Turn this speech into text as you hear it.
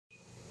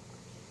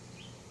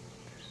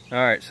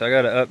Alright, so I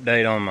got an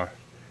update on my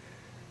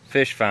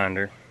fish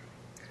finder.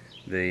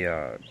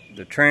 The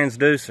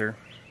transducer,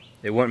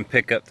 it wouldn't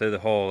pick up through the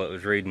hole. It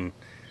was reading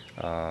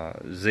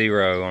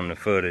 0 on the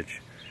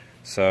footage.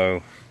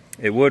 So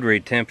it would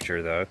read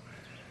temperature though.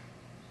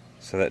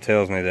 So that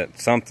tells me that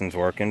something's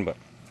working, but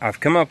I've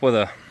come up with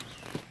a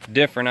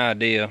different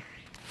idea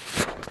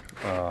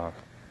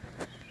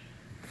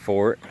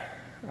for it.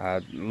 I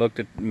looked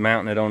at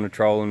mounting it on the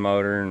trolling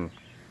motor, and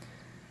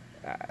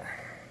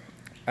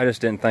I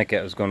just didn't think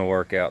it was going to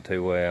work out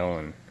too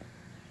well.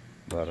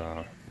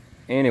 But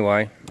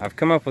anyway, I've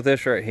come up with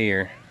this right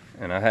here,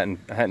 and I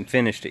hadn't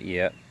finished it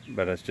yet,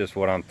 but it's just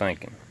what I'm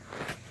thinking.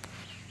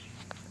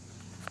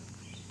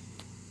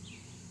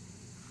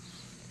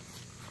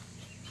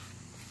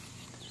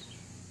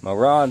 My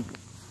rod,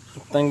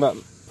 thing about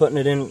putting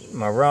it in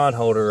my rod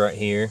holder right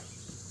here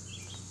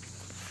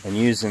and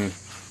using,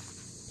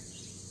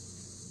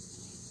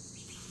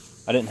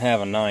 I didn't have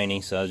a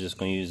 90, so I was just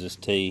going to use this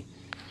T,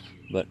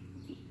 but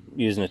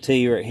using a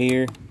T right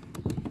here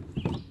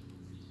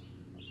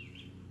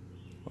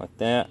like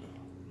that,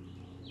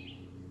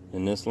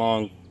 and this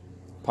long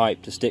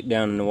pipe to stick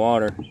down in the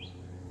water,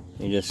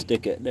 you just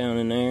stick it down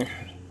in there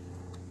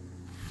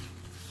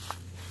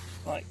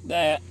like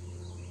that,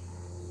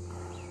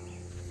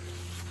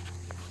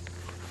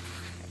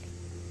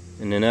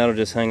 and then that'll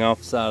just hang off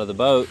the side of the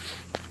boat.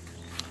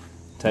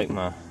 Take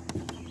my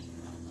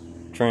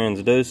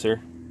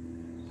transducer,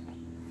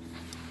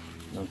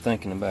 I'm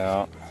thinking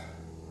about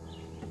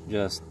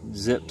just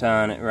zip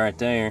tying it right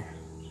there.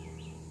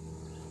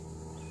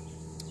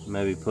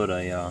 Maybe put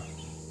a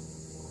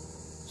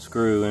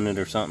screw in it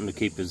or something to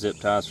keep the zip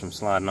ties from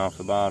sliding off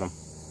the bottom.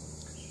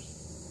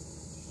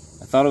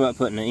 I thought about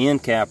putting an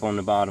end cap on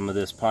the bottom of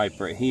this pipe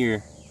right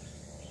here,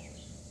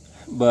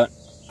 but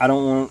I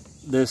don't want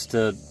this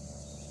to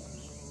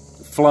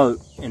float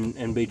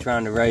and be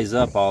trying to raise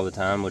up all the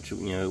time, which,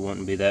 you know, it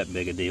wouldn't be that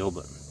big a deal,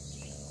 but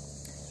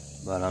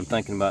I'm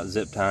thinking about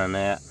zip tying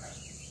that.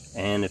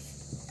 And if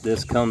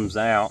this comes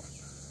out,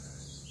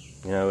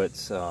 you know,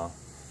 it's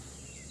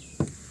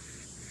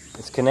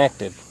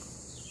connected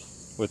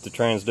with the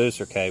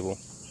transducer cable,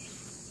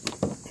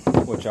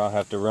 which I'll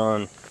have to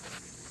run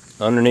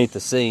underneath the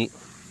seat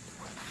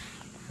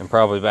and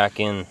probably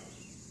back in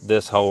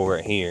this hole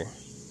right here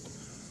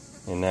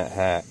in that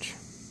hatch.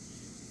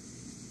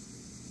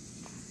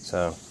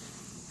 So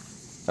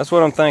that's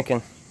what I'm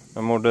thinking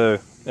I'm gonna do.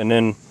 And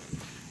then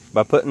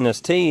by putting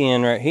this T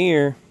in right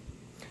here,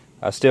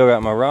 I still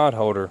got my rod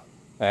holder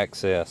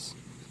access.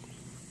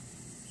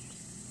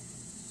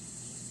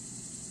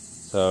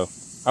 So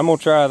I'm gonna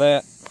try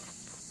that,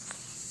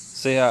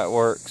 see how it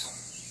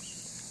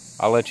works.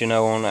 I'll let you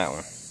know on that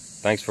one.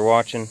 Thanks for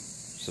watching.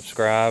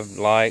 Subscribe,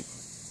 like,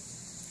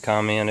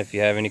 comment if you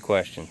have any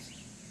questions,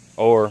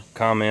 or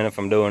comment if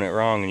I'm doing it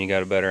wrong and you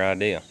got a better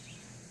idea.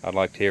 I'd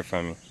like to hear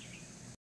from you.